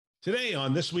Today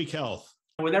on This Week Health.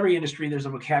 With every industry, there's a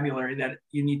vocabulary that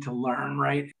you need to learn,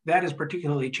 right? That is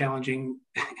particularly challenging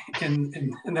in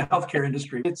the healthcare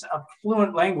industry. It's a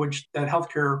fluent language that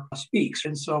healthcare speaks.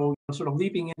 And so sort of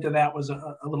leaping into that was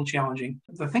a little challenging.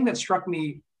 The thing that struck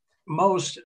me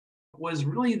most was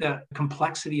really the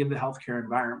complexity of the healthcare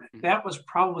environment. That was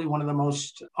probably one of the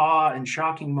most awe and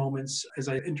shocking moments as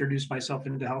I introduced myself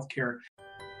into healthcare.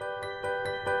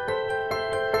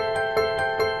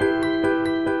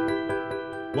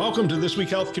 Welcome to This Week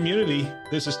Health Community.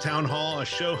 This is TownHall, a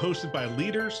show hosted by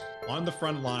leaders on the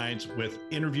front lines with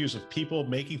interviews of people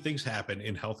making things happen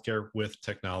in healthcare with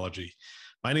technology.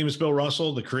 My name is Bill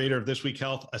Russell, the creator of This Week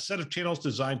Health, a set of channels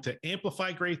designed to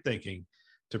amplify great thinking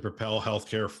to propel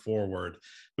healthcare forward.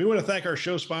 We want to thank our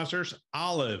show sponsors,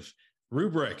 Olive,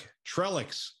 Rubrik,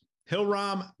 Trellix,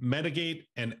 Hillrom, Medigate,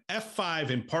 and F5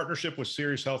 in partnership with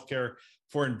Sirius Healthcare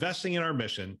for investing in our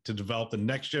mission to develop the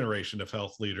next generation of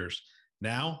health leaders.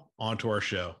 Now, on to our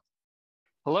show.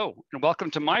 Hello, and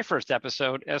welcome to my first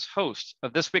episode as host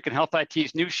of This Week in Health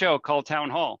IT's new show called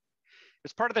TownHall.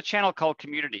 It's part of the channel called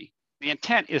Community. The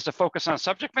intent is to focus on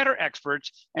subject matter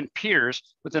experts and peers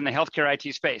within the healthcare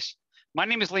IT space. My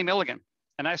name is Lee Milligan,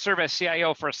 and I serve as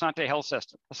CIO for Asante Health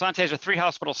System. Asante is a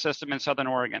 3-hospital system in Southern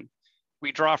Oregon.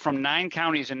 We draw from 9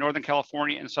 counties in Northern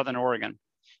California and Southern Oregon.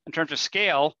 In terms of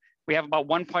scale, we have about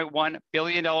 $1.1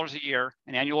 billion a year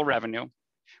in annual revenue.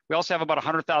 We also have about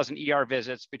 100,000 ER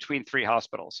visits between 3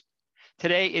 hospitals.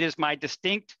 Today, it is my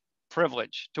distinct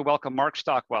privilege to welcome Mark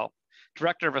Stockwell,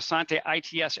 Director of Asante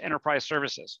ITS Enterprise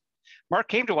Services. Mark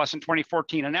came to us in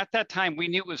 2014, and at that time, we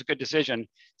knew it was a good decision.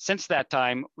 Since that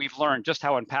time, we've learned just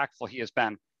how impactful he has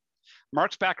been.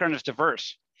 Mark's background is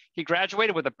diverse. He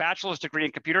graduated with a bachelor's degree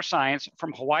in computer science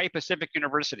from Hawaii Pacific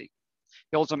University.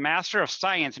 He holds a Master of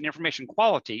Science in Information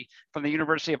Quality from the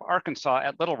University of Arkansas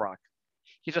at Little Rock.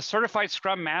 He's a certified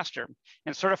Scrum Master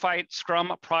and certified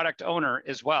Scrum Product Owner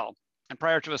as well. And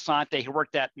prior to Asante, he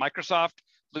worked at Microsoft,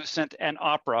 Lucent, and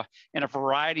Opera in a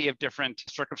variety of different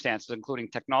circumstances, including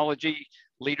technology,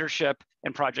 leadership,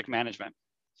 and project management.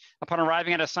 Upon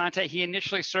arriving at Asante, he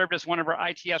initially served as one of our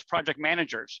ITS project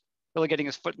managers, really getting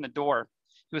his foot in the door.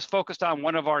 He was focused on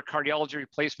one of our cardiology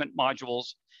replacement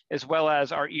modules, as well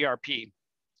as our ERP.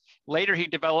 Later, he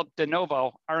developed de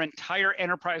novo, our entire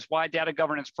enterprise-wide data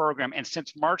governance program, and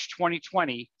since March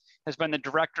 2020, has been the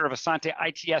director of Asante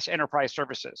ITS Enterprise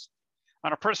Services.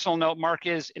 On a personal note, Mark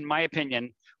is, in my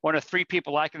opinion, one of 3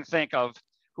 people I can think of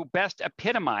who best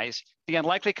epitomize the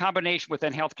unlikely combination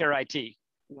within healthcare IT: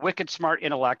 wicked smart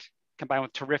intellect combined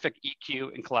with terrific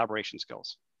EQ and collaboration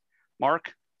skills.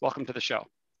 Mark, welcome to the show.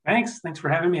 Thanks for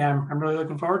having me. I'm really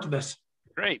looking forward to this.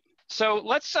 Great. So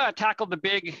let's tackle the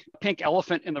big pink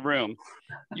elephant in the room.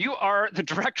 You are the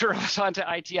director of Asante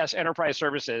ITS Enterprise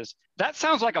Services. That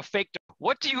sounds like a fake.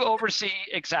 What do you oversee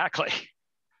exactly?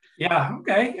 Yeah,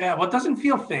 okay. Yeah, well, it doesn't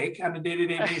feel fake on a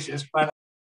day-to-day basis, but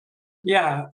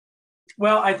yeah.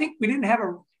 Well, I think we didn't have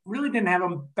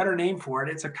a better name for it.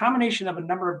 It's a combination of a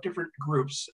number of different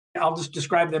groups. I'll just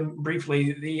describe them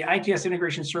briefly. The ITS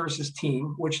Integration Services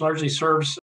team, which largely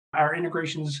serves our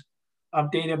integrations of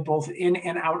data both in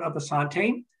and out of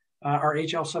Asante, our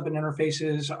HL7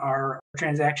 interfaces, our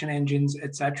transaction engines,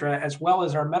 et cetera, as well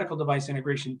as our medical device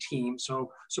integration team,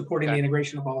 so supporting the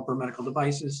integration of all of our medical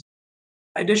devices.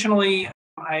 Additionally,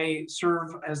 I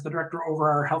serve as the director over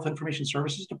our Health Information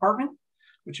Services department,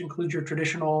 which includes your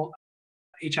traditional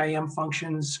HIM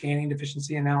functions, scanning,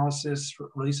 deficiency analysis,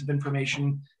 release of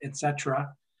information, et cetera.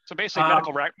 So basically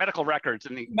medical records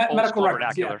in the old school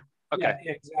vernacular. Yeah. Okay.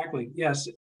 Yeah, exactly, yes.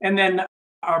 And then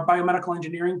our biomedical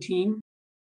engineering team,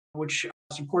 which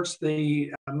supports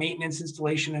the maintenance,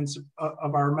 installation, and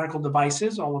of our medical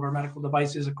devices, all of our medical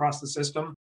devices across the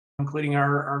system, including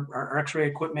our X-ray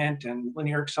equipment and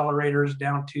linear accelerators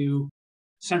down to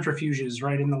centrifuges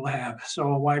right in the lab. So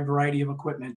a wide variety of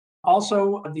equipment.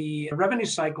 Also, the revenue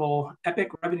cycle, Epic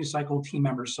revenue cycle team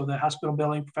members, so the hospital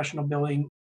billing, professional billing,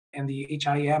 and the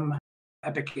HIM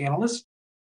Epic analysts.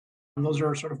 And those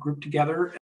are sort of grouped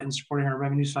together and supporting our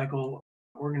revenue cycle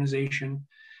organization.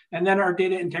 And then our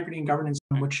data integrity and governance,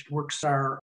 which works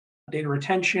our data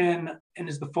retention and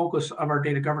is the focus of our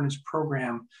data governance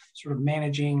program, sort of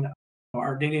managing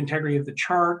our data integrity of the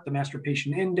chart, the master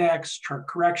patient index, chart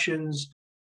corrections,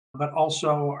 but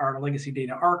also our legacy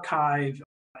data archive,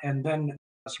 and then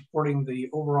supporting the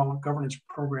overall governance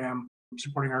program,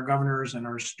 supporting our governors and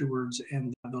our stewards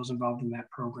and those involved in that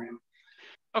program.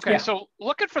 Okay, so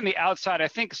looking from the outside, I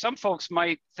think some folks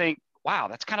might think, wow,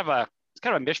 it's kind of a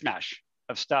mishmash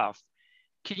of stuff.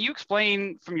 Can you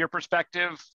explain from your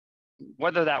perspective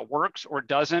whether that works or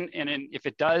doesn't, and if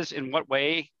it does, in what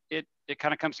way it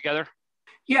kind of comes together?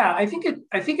 Yeah, I think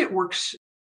it works.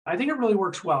 I think it really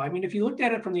works well. I mean, if you looked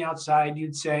at it from the outside,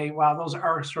 you'd say, wow, those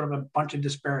are sort of a bunch of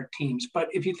disparate teams. But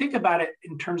if you think about it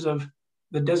in terms of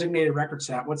the designated record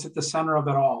set, what's at the center of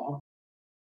it all,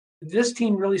 this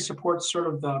team really supports sort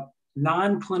of the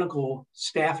non-clinical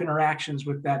staff interactions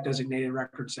with that designated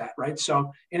record set, right?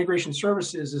 So integration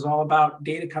services is all about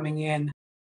data coming in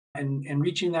and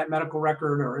reaching that medical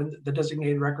record or in the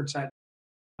designated record set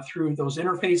through those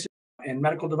interfaces, and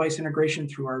medical device integration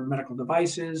through our medical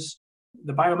devices.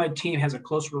 The biomed team has a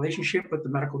close relationship with the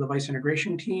medical device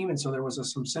integration team. And so there was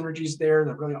some synergies there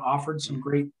that really offered some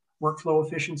great workflow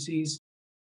efficiencies.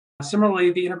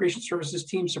 Similarly, the integration services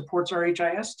team supports our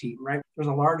HIS team, right? There's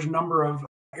a large number of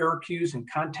error cues and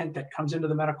content that comes into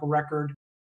the medical record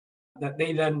that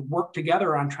they then work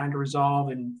together on trying to resolve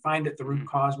and find at the root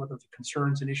cause, what are the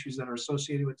concerns and issues that are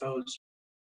associated with those.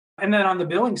 And then on the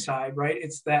billing side, right,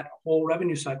 it's that whole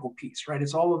revenue cycle piece, right?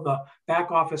 It's all of the back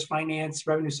office finance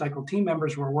revenue cycle team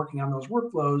members who are working on those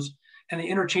workflows and the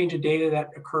interchange of data that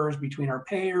occurs between our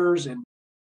payers and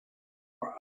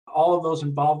all of those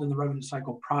involved in the revenue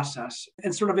cycle process.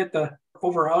 And sort of at the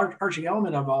overarching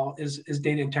element of all is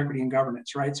data integrity and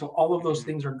governance, right? So all of those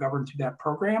things are governed through that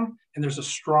program. And there's a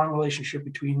strong relationship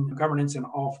between governance and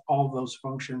all of those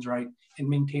functions, right, in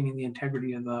maintaining the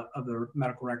integrity of the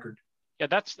medical record. Yeah,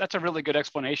 that's a really good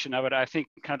explanation of it. I think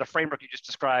kind of the framework you just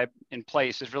described in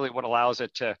place is really what allows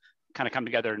it to kind of come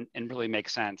together and really make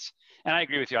sense. And I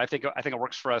agree with you. I think it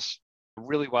works for us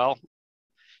really well.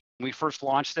 When we first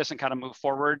launched this and kind of moved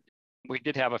forward, we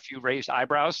did have a few raised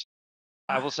eyebrows,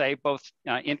 I will say, both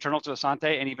internal to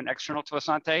Asante and even external to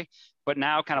Asante. But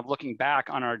now kind of looking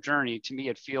back on our journey, to me,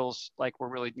 it feels like we're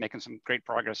really making some great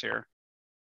progress here.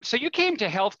 So you came to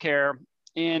healthcare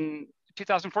in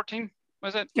 2014,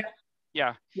 was it? Yeah.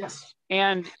 Yeah. Yes.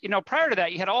 And, prior to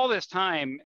that, you had all this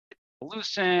time,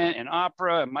 Lucent and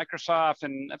Opera and Microsoft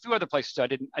and a few other places I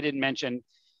didn't mention.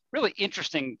 Really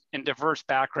interesting and diverse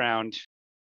background,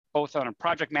 both on a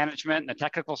project management and the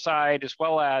technical side, as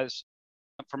well as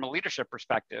from a leadership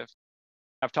perspective.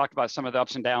 I've talked about some of the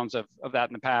ups and downs of that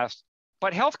in the past,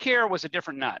 but healthcare was a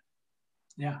different nut.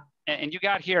 Yeah. And you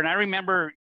got here, and I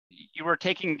remember you were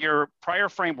taking your prior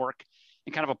framework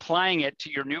and kind of applying it to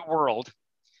your new world.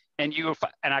 And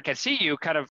I can see you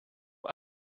kind of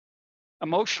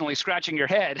emotionally scratching your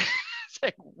head,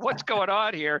 saying, what's going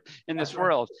on here in this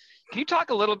world? Can you talk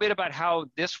a little bit about how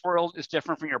this world is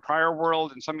different from your prior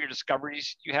world and some of your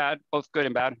discoveries you had, both good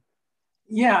and bad?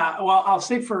 Yeah, well, I'll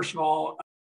say first of all,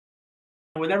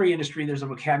 with every industry, there's a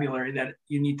vocabulary that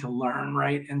you need to learn,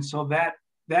 right? And so that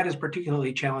is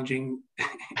particularly challenging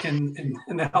in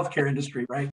the healthcare industry,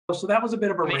 right? So that was a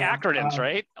bit of a ramp. Acronyms,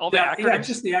 right? All the acronyms. Yeah,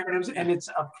 just the acronyms, and it's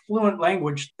a fluent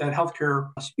language that healthcare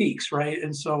speaks, right?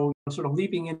 And so sort of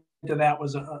leaping into that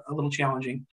was a little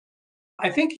challenging. I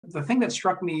think the thing that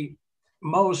struck me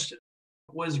most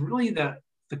was really the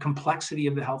complexity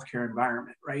of the healthcare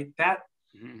environment, right? That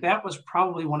was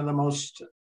probably one of the most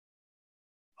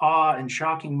awe and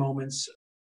shocking moments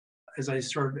as I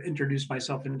sort of introduced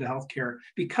myself into healthcare,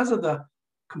 because of the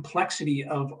complexity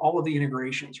of all of the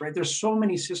integrations, right? There's so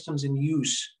many systems in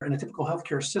use in a typical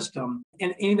healthcare system.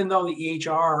 And even though the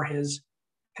EHR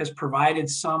has provided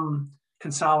some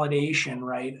consolidation,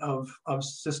 right, of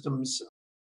systems,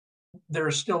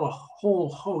 there's still a whole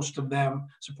host of them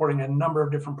supporting a number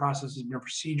of different processes and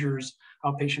procedures,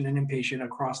 outpatient and inpatient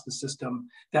across the system,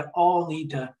 that all need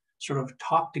to sort of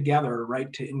talk together,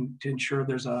 right, to ensure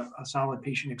there's a solid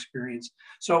patient experience.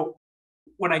 So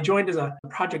when I joined as a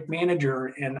project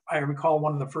manager, and I recall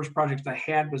one of the first projects I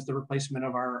had was the replacement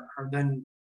of our then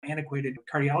antiquated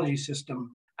cardiology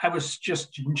system, I was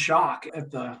just in shock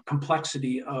at the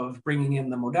complexity of bringing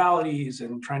in the modalities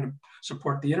and trying to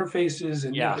support the interfaces.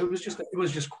 And it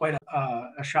was just quite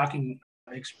a shocking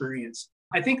experience.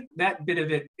 I think that bit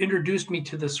of it introduced me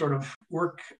to the sort of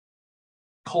work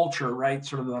culture, right?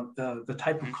 Sort of the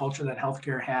type of culture that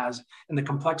healthcare has, and the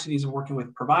complexities of working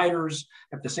with providers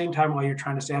at the same time while you're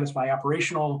trying to satisfy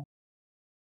operational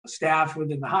staff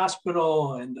within the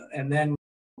hospital, and then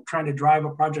trying to drive a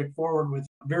project forward with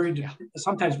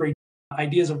sometimes very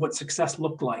ideas of what success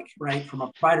looked like, right? From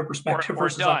a provider perspective or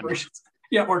versus done. operations.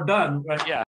 Yeah, or done. Right?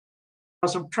 Yeah.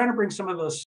 So trying to bring some of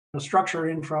the structure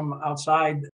in from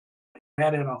outside,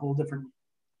 added a whole different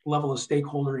level of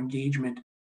stakeholder engagement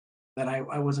that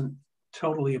I wasn't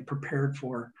totally prepared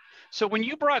for. So when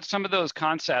you brought some of those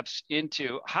concepts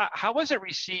into, how was it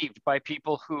received by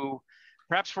people who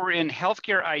perhaps were in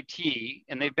healthcare IT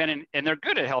and they're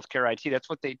good at healthcare IT, that's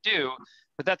what they do,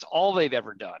 but that's all they've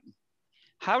ever done?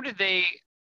 How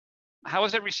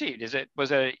was it received?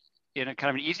 Was it in a kind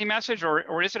of an easy message,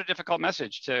 or is it a difficult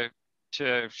message to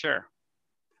to share?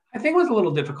 I think it was a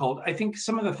little difficult. I think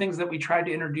some of the things that we tried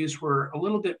to introduce were a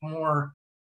little bit more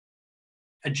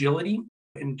agility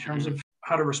in terms of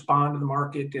how to respond to the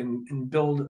market and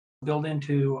build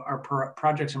into our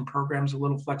projects and programs a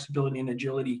little flexibility and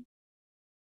agility.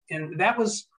 And that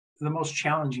was the most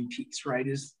challenging piece, right?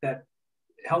 Is that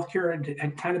healthcare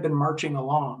had kind of been marching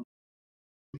along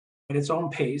at its own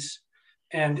pace.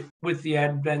 And with the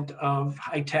advent of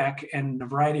high tech and a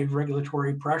variety of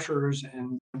regulatory pressures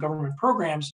and government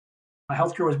programs,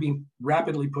 healthcare was being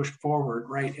rapidly pushed forward,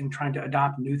 right? And trying to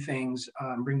adopt new things,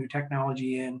 bring new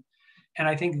technology in. And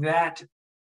I think that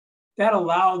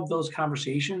allowed those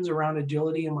conversations around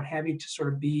agility and what have you to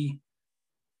sort of be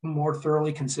more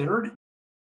thoroughly considered,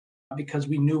 because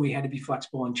we knew we had to be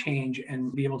flexible and change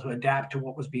and be able to adapt to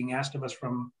what was being asked of us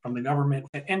from the government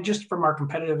and just from our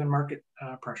competitive and market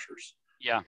pressures.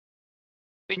 Yeah.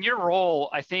 In your role,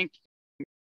 I think,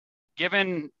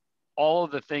 given all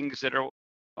of the things that are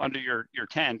under your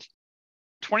tent,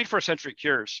 21st Century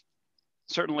Cures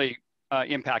certainly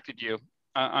impacted you,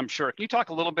 I'm sure. Can you talk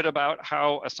a little bit about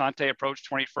how Asante approached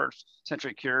 21st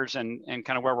Century Cures and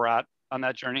kind of where we're at on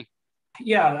that journey?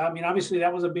 Yeah, I mean, obviously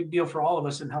that was a big deal for all of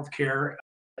us in healthcare.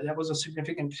 That was a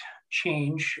significant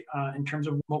change in terms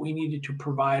of what we needed to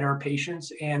provide our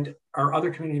patients and our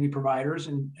other community providers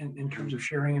in terms of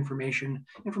sharing information.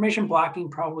 Information blocking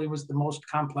probably was the most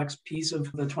complex piece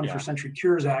of the 21st Century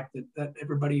Cures Act that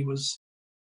everybody was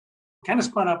kind of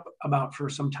spun up about for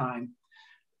some time.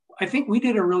 I think we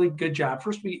did a really good job.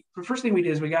 The first thing we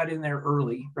did is we got in there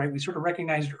early, right? We sort of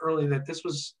recognized early that this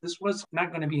was not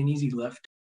going to be an easy lift.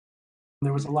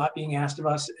 There was a lot being asked of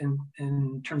us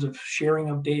in terms of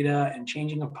sharing of data and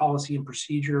changing of policy and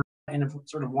procedure and of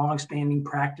sort of long-standing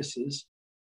practices.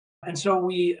 And so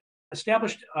we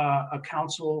established a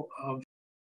council of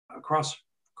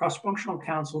cross-functional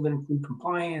council that include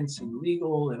compliance and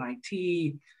legal and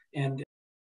IT and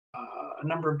a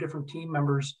number of different team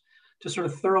members to sort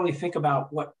of thoroughly think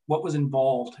about what was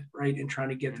involved, right, in trying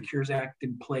to get the Cures Act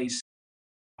in place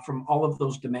from all of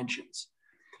those dimensions.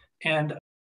 And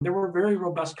there were very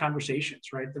robust conversations,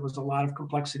 right? There was a lot of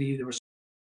complexity.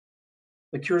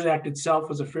 The Cures Act itself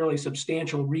was a fairly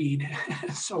substantial read,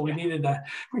 so we needed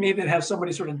to have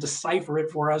somebody sort of decipher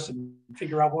it for us and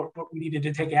figure out what we needed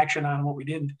to take action on and what we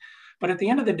didn't. But at the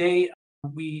end of the day,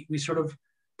 we sort of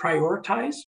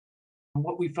prioritized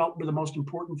what we felt were the most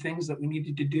important things that we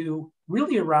needed to do,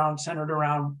 really centered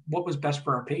around what was best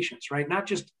for our patients, right? Not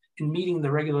just in meeting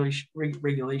the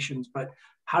regulations, but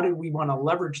how do we want to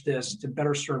leverage this to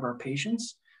better serve our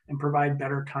patients and provide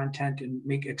better content and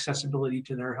make accessibility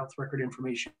to their health record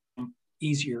information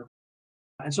easier.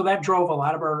 And so that drove a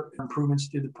lot of our improvements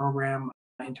through the program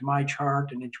into my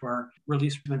chart and into our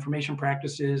release of information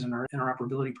practices and our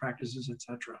interoperability practices, et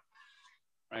cetera.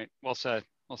 Right. Well said.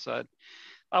 Well said.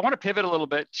 I want to pivot a little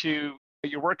bit to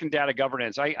your work in data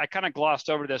governance. I kind of glossed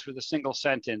over this with a single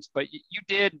sentence, but you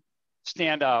did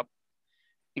stand up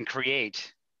and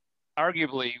create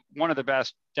arguably one of the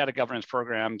best data governance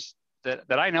programs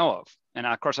that I know of. And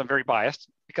of course, I'm very biased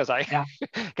because I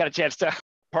got a chance to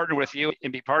partner with you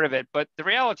and be part of it. But the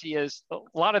reality is a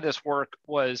lot of this work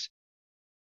was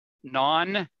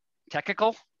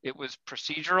non-technical. It was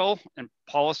procedural and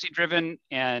policy-driven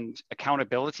and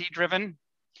accountability-driven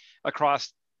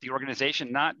across the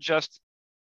organization, not just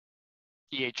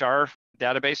EHR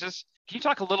databases. Can you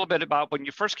talk a little bit about when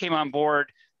you first came on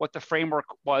board, what the framework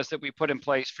was that we put in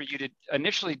place for you to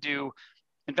initially do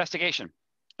investigation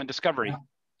and discovery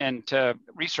and to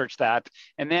research that,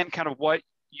 and then kind of what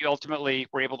you ultimately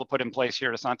were able to put in place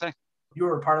here at Asante? You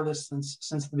were a part of this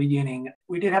since the beginning.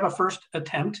 We did have a first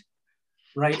attempt,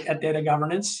 right, at data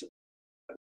governance,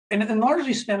 and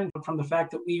largely stemming from the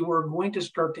fact that we were going to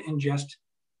start to ingest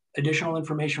additional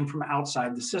information from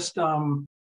outside the system.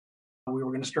 We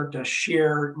were going to start to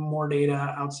share more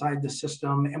data outside the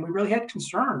system. And we really had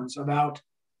concerns about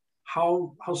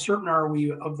how certain are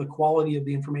we of the quality of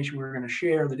the information we were going to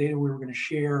share, the data we were going to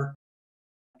share.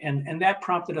 And that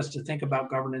prompted us to think about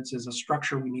governance as a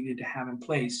structure we needed to have in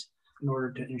place in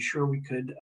order to ensure we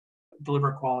could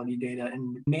deliver quality data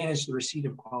and manage the receipt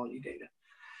of quality data.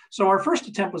 So our first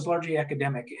attempt was largely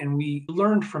academic, and we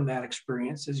learned from that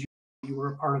experience as you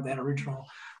were a part of that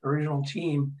original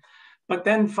team. But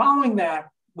then following that,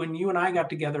 when you and I got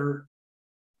together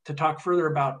to talk further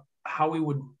about how we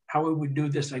would do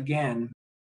this again,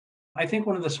 I think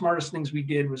one of the smartest things we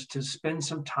did was to spend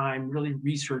some time really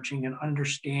researching and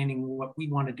understanding what we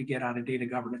wanted to get out of data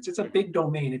governance. It's a big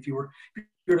domain. If you were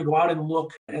to go out and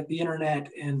look at the internet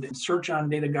and search on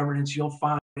data governance, you'll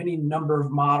find any number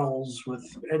of models with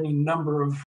any number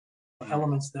of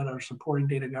elements that are supporting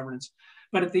data governance.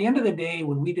 But at the end of the day,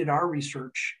 when we did our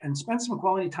research and spent some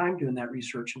quality time doing that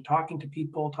research and talking to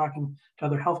people, talking to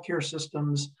other healthcare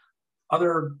systems,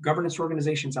 other governance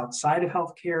organizations outside of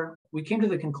healthcare, we came to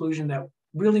the conclusion that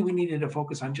really we needed to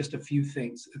focus on just a few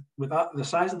things. With the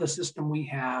size of the system we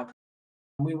have,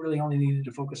 we really only needed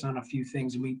to focus on a few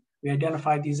things. And we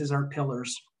identified these as our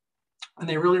pillars. And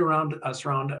they really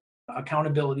surround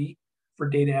accountability for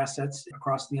data assets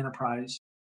across the enterprise,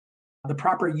 the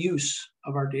proper use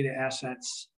of our data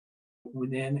assets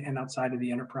within and outside of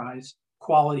the enterprise,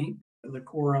 quality, the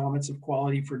core elements of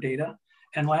quality for data,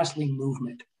 and lastly,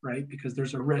 movement, right? Because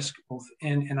there's a risk both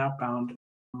in and outbound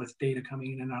with data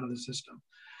coming in and out of the system.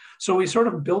 So we sort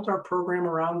of built our program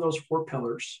around those 4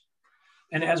 pillars.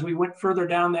 And as we went further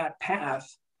down that path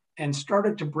and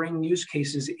started to bring use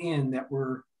cases in that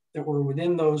were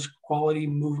within those quality,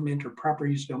 movement, or proper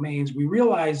use domains, we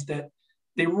realized that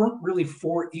they weren't really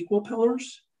 4 equal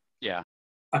pillars. Yeah.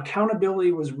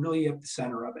 Accountability was really at the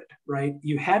center of it, right?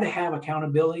 You had to have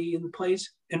accountability in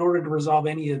place in order to resolve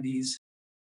any of these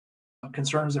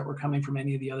concerns that were coming from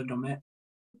any of the other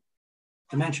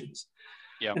dimensions.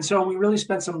 Yeah. And so we really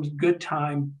spent some good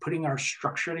time putting our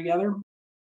structure together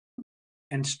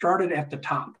and started at the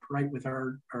top, right, with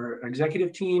our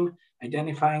executive team,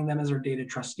 identifying them as our data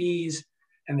trustees,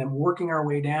 and then working our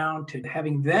way down to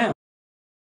having them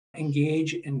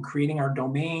engage in creating our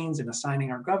domains and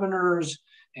assigning our governors,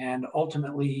 and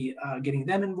ultimately getting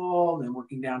them involved and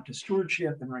working down to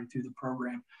stewardship and right through the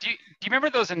program. Do you remember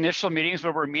those initial meetings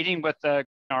where we're meeting with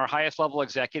our highest level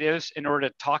executives in order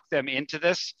to talk them into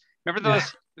this? Remember those?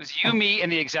 Yeah. It was you, me,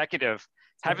 and the executive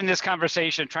having this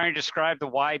conversation, trying to describe the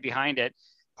why behind it.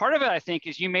 Part of it, I think,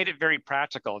 is you made it very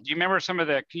practical. Do you remember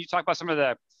can you talk about some of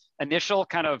the initial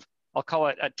kind of, I'll call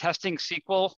it a testing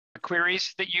SQL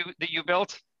queries that you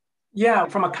built? Yeah,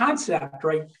 from a concept,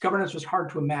 right? Governance was hard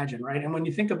to imagine, right? And when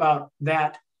you think about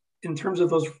that in terms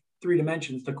of those 3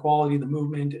 dimensions, the quality, the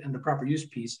movement, and the proper use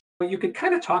piece, you could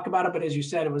kind of talk about it, but as you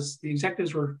said, it was the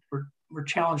executives were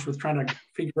challenged with trying to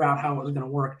figure out how it was going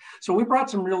to work. So we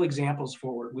brought some real examples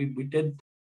forward. We did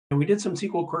some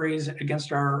SQL queries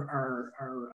against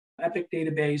our Epic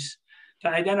database to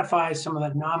identify some of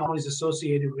the anomalies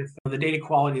associated with the data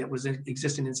quality that was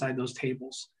existing inside those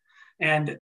tables.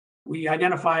 And we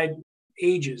identified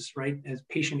ages, right, as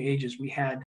patient ages. We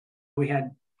had,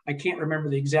 I can't remember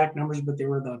the exact numbers, but they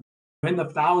were in the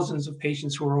thousands of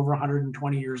patients who were over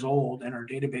 120 years old in our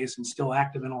database and still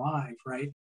active and alive, right?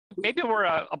 Maybe we're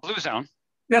a blue zone.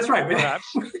 That's right. Perhaps.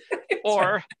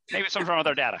 Or maybe some from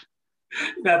other data.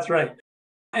 That's right.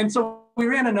 And so we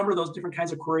ran a number of those different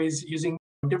kinds of queries using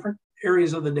different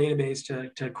areas of the database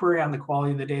to query on the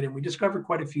quality of the data. And we discovered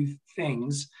quite a few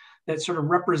things that sort of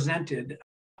represented,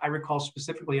 I recall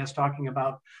specifically us talking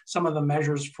about some of the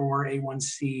measures for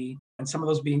A1C and some of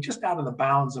those being just out of the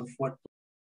bounds of what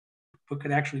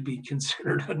could actually be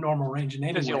considered a normal range in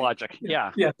any way. Physiologic,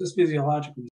 yeah. Yeah, just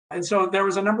physiologically. And so there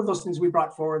was a number of those things we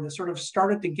brought forward that sort of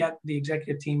started to get the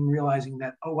executive team realizing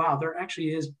that, oh, wow, there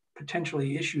actually is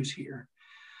potentially issues here.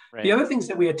 Right. The other things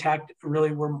that we attacked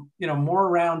really were, more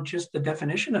around just the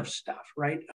definition of stuff,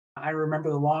 right? I remember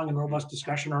the long and robust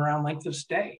discussion around length of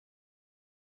stay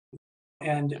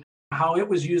and how it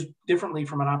was used differently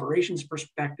from an operations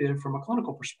perspective, from a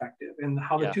clinical perspective, and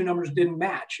how the 2 numbers didn't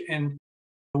match. And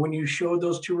when you showed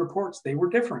those 2 reports, they were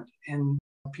different. And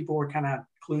people were kind of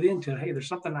clued into, hey, there's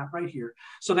something not right here.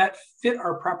 So that fit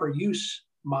our proper use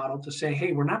model to say,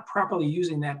 hey, we're not properly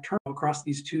using that term across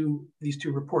these two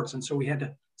reports. And so we had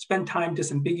to spend time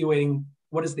disambiguating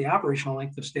what is the operational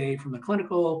length of stay from the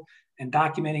clinical and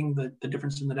documenting the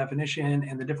difference in the definition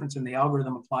and the difference in the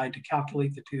algorithm applied to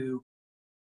calculate the 2.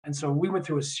 And so we went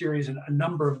through a series and a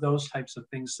number of those types of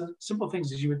things. So simple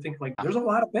things as you would think, like there's a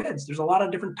lot of beds, there's a lot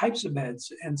of different types of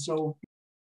beds. And so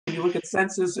when you look at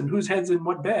census and whose head's in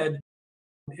what bed,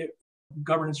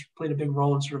 governance played a big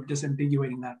role in sort of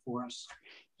disambiguating that for us.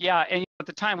 Yeah, and at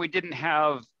the time we didn't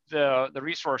have the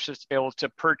resources to be able to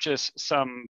purchase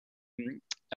some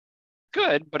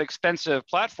good but expensive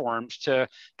platforms to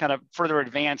kind of further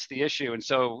advance the issue. And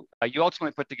so you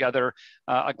ultimately put together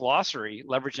a glossary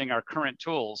leveraging our current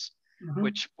tools,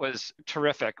 which was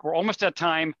terrific. We're almost at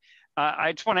time.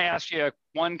 I just want to ask you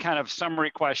one kind of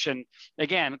summary question.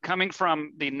 Again, coming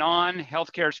from the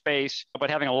non-healthcare space, but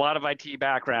having a lot of IT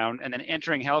background and then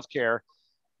entering healthcare,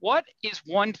 what is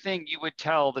one thing you would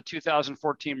tell the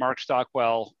 2014 Mark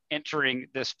Stockwell entering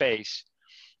this space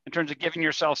in terms of giving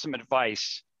yourself some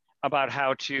advice about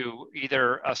how to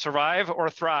either survive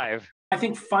or thrive? I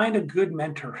think find a good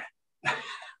mentor,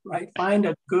 right? Find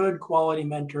a good quality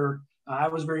mentor I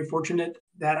was very fortunate.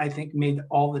 That I think made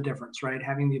all the difference, right?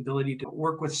 Having the ability to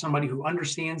work with somebody who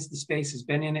understands the space, has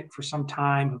been in it for some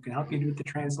time, who can help you with the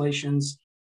translations,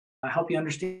 help you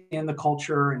understand the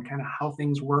culture and kind of how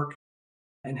things work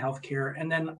in healthcare.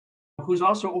 And then who's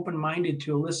also open-minded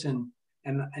to listen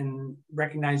and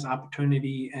recognize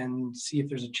opportunity and see if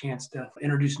there's a chance to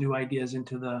introduce new ideas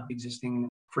into the existing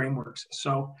frameworks.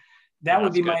 So that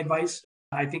would be my advice.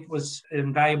 I think was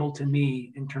invaluable to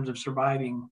me in terms of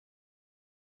surviving.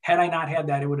 Had I not had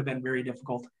that, it would have been very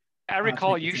difficult. I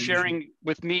recall you sharing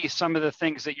with me some of the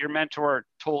things that your mentor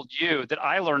told you that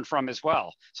I learned from as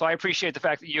well. So I appreciate the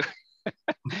fact that you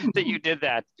that you did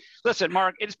that. Listen,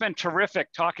 Mark, it's been terrific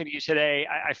talking to you today.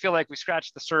 I feel like we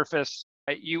scratched the surface.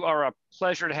 You are a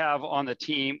pleasure to have on the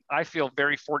team. I feel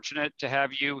very fortunate to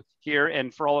have you here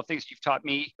and for all the things you've taught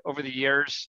me over the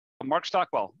years. Mark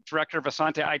Stockwell, Director of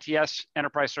Asante ITS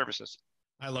Enterprise Services.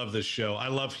 I love this show. I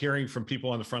love hearing from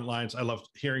people on the front lines. I love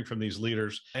hearing from these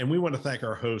leaders. And we want to thank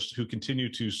our hosts who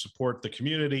continue to support the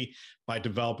community by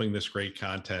developing this great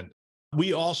content.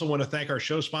 We also want to thank our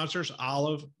show sponsors,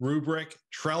 Olive, Rubrik,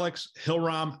 Trellix,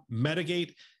 Hillrom,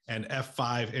 Medigate, and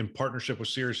F5 in partnership with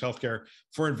Sirius Healthcare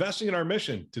for investing in our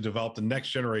mission to develop the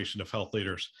next generation of health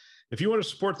leaders. If you want to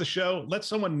support the show, let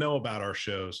someone know about our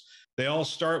shows. They all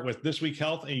start with This Week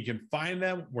Health, and you can find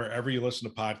them wherever you listen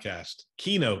to podcasts.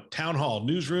 Keynote, Town Hall,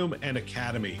 Newsroom, and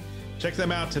Academy. Check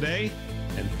them out today,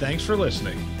 and thanks for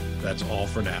listening. That's all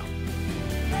for now.